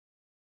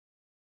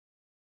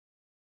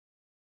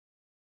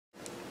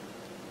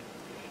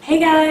Hey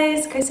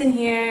guys, Kristen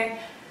here.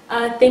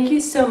 Thank you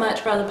so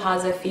much for all the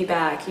positive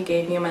feedback you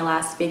gave me in my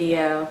last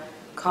video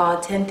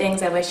called 10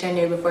 Things I Wish I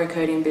Knew Before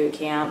Coding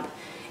Bootcamp.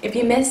 If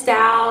you missed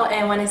out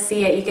and want to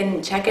see it, you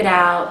can check it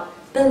out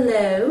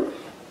below.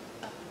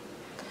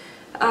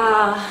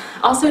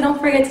 Also, don't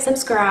forget to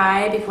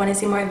subscribe if you want to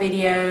see more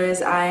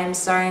videos. I am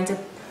starting to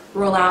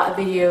roll out a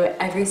video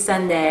every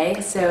Sunday,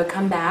 so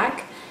come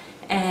back.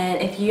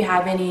 And if you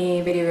have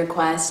any video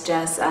requests,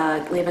 just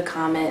leave a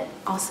comment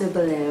also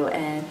below,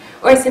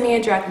 or send me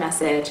a direct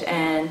message,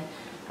 and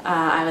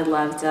I would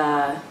love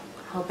to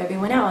help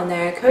everyone out on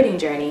their coding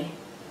journey.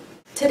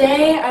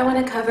 Today I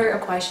want to cover a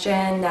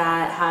question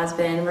that has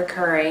been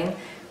recurring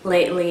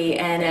lately,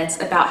 and it's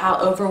about how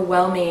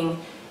overwhelming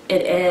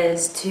it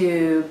is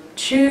to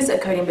choose a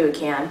coding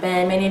bootcamp.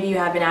 And many of you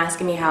have been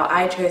asking me how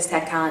I chose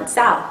Tech Talent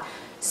South.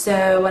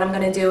 So what I'm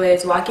going to do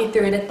is walk you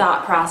through the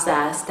thought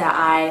process that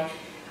I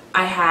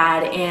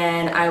had,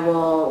 and I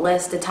will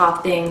list the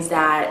top things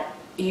that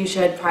you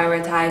should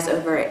prioritize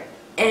over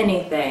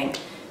anything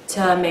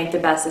to make the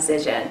best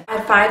decision. I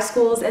had 5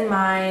 schools in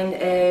mind.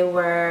 They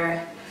were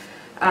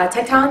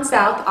Tech Talent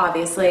South,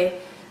 obviously,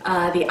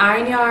 the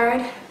Iron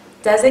Yard,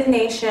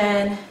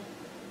 Designation,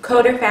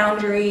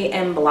 Foundry,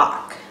 and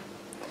Bloc.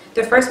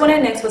 The first one I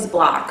nixed was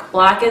Bloc.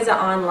 Bloc is an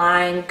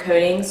online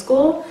coding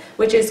school,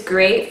 which is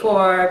great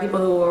for people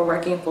who are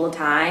working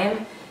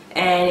full-time,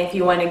 and if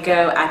you want to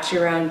go at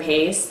your own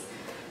pace.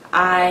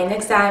 I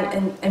nixed that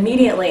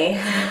immediately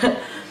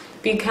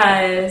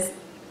because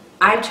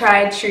I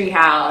tried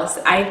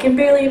Treehouse. I can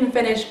barely even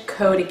finish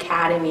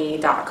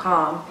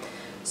codeacademy.com.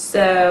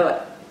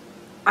 So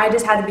I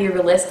just had to be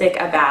realistic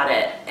about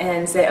it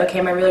and say, okay,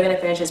 am I really going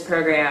to finish this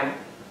program?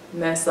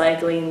 Most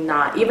likely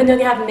not. Even though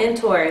they have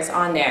mentors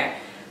on there,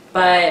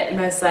 but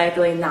most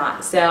likely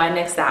not. So I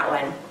nixed that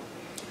one.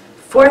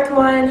 Fourth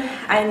one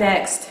I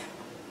nixed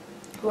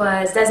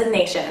was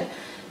Designation.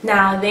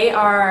 Now, they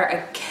are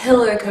a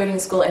killer coding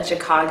school in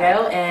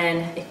Chicago,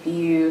 and if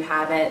you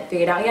haven't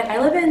figured out yet, I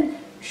live in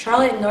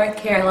Charlotte, North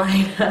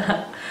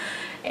Carolina.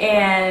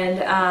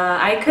 And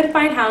I could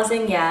find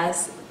housing,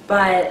 yes,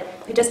 but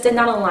it just did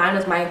not align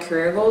with my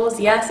career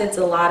goals. Yes, it's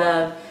a lot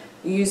of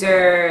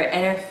user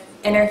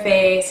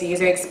interface,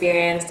 user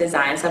experience,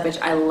 design stuff, which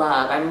I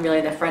love. I'm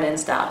really the front end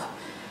stuff.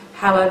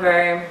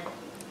 However,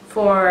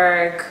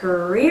 for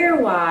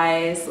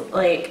career-wise,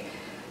 like,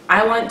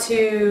 I wanted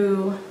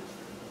to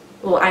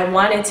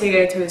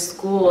go to a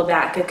school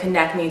that could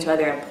connect me to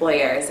other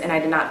employers, and I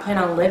did not plan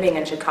on living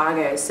in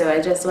Chicago, so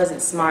it just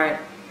wasn't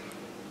smart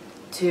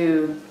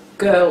to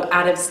go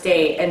out of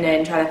state and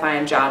then try to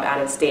find a job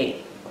out of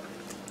state.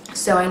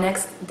 So I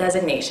nixed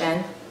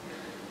Designation.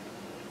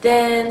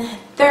 Then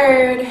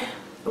third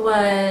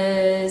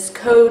was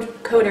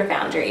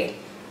Foundry.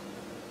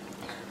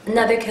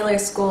 Another killer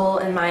school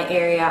in my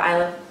area. I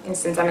live,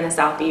 since I'm in the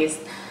Southeast,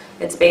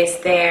 it's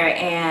based there,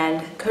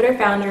 and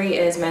Foundry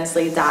is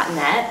mostly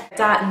 .NET.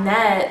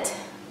 .NET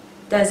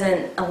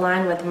doesn't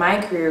align with my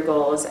career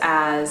goals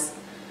as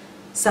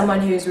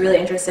someone who's really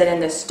interested in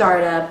the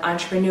startup,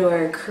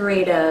 entrepreneur,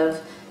 creative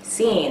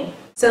scene.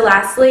 So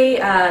lastly,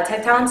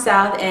 Tech Talent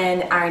South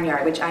and Iron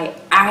Yard, which I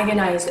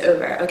agonized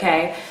over,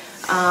 okay?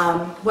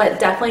 What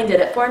definitely did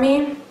it for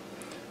me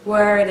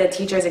were the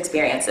teachers'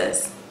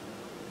 experiences.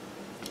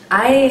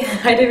 I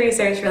did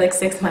research for like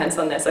 6 months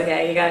on this,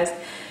 okay, you guys?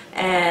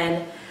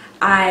 And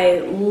I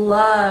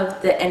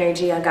loved the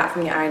energy I got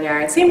from the Iron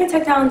Yard. Same with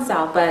Tech Talent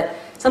South, but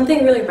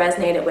something really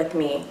resonated with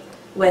me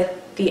with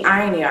the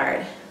Iron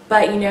Yard.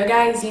 But you know,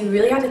 guys, you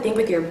really have to think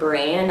with your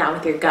brain and not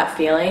with your gut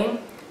feeling,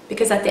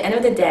 because at the end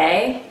of the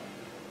day,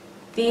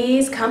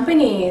 these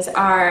companies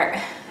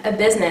are a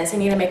business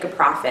and you need to make a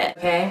profit,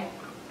 okay?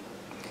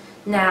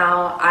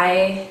 Now,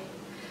 I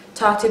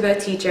talked to both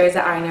teachers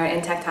at Iron Yard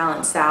and Tech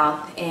Talent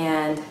South,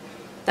 and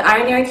the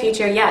Iron Yard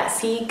teacher,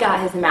 yes, he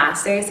got his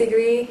master's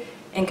degree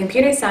in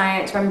computer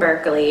science from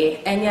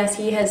Berkeley, and yes,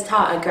 he has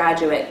taught a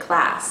graduate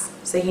class,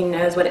 so he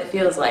knows what it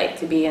feels like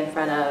to be in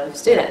front of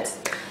students.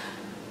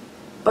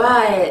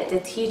 But the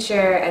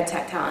teacher at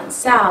Tech Talent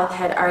South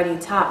had already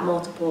taught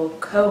multiple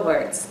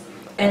cohorts,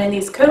 and in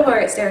these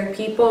cohorts there were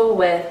people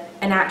with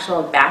an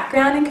actual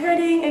background in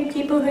coding and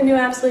people who knew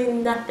absolutely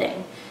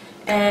nothing.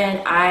 And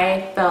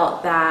I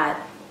felt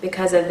that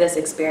because of this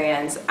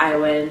experience I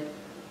would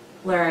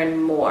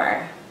learn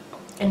more,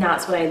 and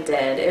that's what I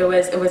did. It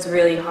was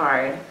really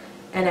hard.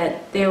 And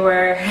there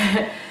were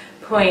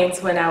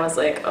points when I was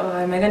like, oh,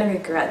 am I going to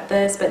regret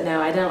this? But no,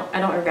 I don't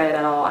regret it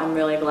at all. I'm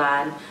really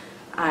glad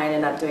I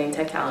ended up doing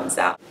Tech Talent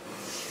South.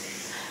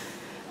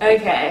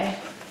 Okay,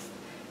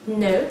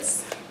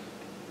 notes.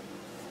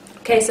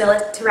 Okay, so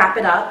to wrap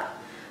it up,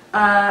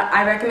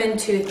 I recommend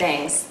 2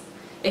 things.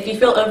 If you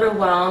feel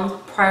overwhelmed,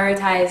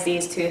 prioritize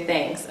these 2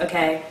 things,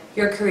 okay?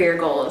 Your career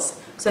goals.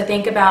 So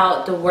think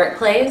about the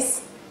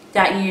workplace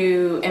that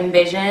you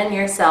envision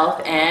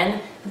yourself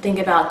in, and think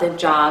about the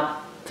job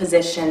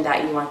position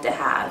that you want to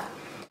have.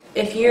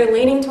 If you're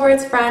leaning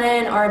towards front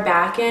end or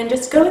back end,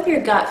 just go with your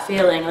gut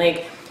feeling.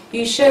 Like,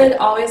 you should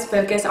always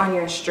focus on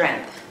your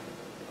strength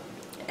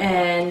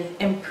and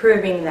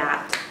improving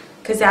that.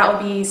 because that will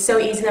be so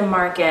easy to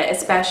market,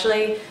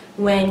 especially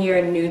when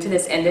you're new to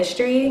this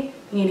industry.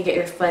 You need to get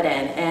your foot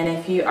in, and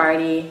if you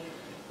already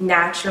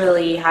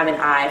naturally have an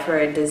eye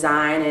for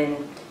design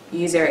and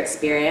user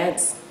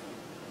experience,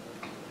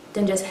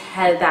 then just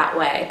head that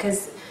way,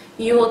 because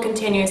you will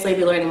continuously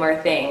be learning more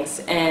things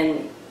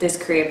in this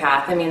career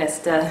path. I mean, it's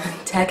the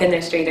tech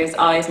industry, there's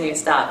always new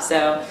stuff,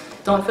 so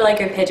don't feel like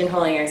you're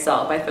pigeonholing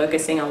yourself by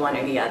focusing on one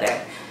or the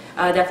other.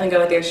 Definitely go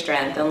with your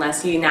strength,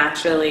 unless you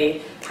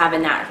naturally have a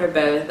knack for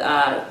both.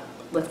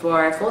 Look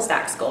for full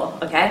stack school,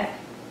 okay?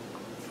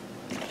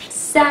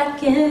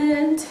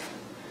 Second,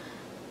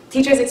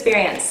 teacher's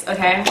experience,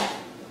 okay?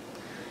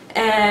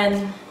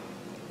 And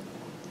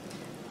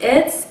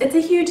it's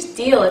a huge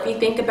deal if you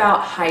think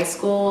about high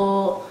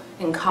school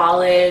and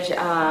college.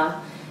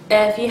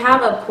 If you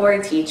have a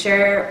poor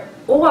teacher,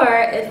 or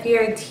if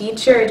your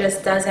teacher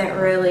just doesn't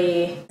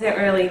really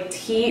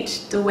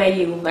teach the way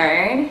you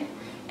learn,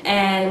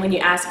 and when you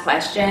ask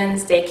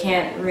questions, they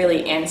can't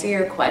really answer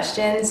your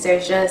questions,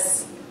 there's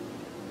just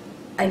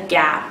a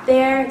gap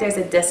there, there's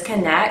a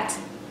disconnect,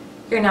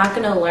 you're not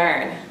going to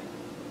learn.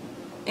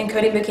 In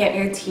Coding Bootcamp,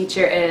 your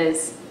teacher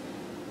is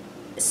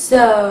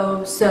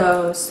so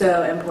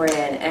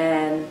important,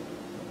 and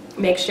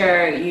make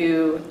sure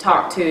you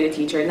talk to the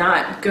teacher,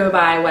 not go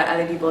by what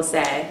other people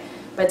say,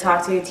 but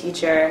talk to your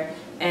teacher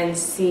and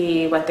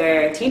see what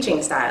their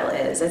teaching style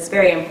is. It's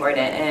very important,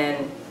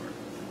 and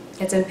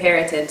it's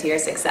imperative to your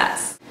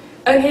success.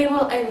 Okay,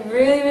 well, I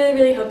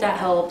really hope that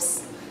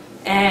helps.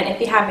 And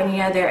if you have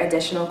any other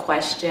additional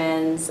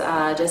questions,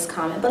 just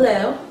comment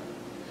below,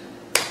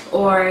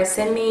 or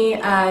send me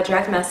a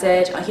direct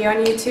message here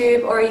on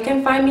YouTube, or you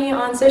can find me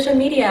on social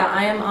media.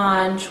 I am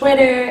on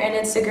Twitter and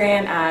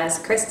Instagram as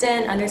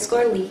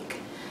Kristen_Leek,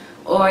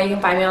 or you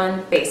can find me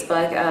on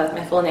Facebook,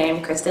 my full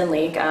name, Kristen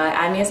Leek.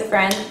 Add me as a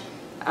friend,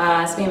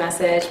 send me a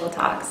message, we'll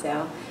talk.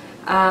 So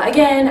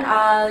again,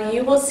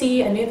 you will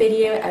see a new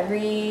video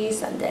every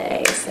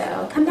Sunday,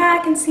 so come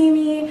back and see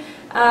me.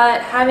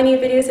 Have any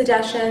video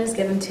suggestions,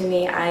 give them to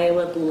me. I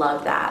would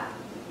love that.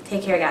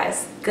 Take care,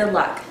 guys. Good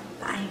luck.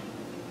 Bye.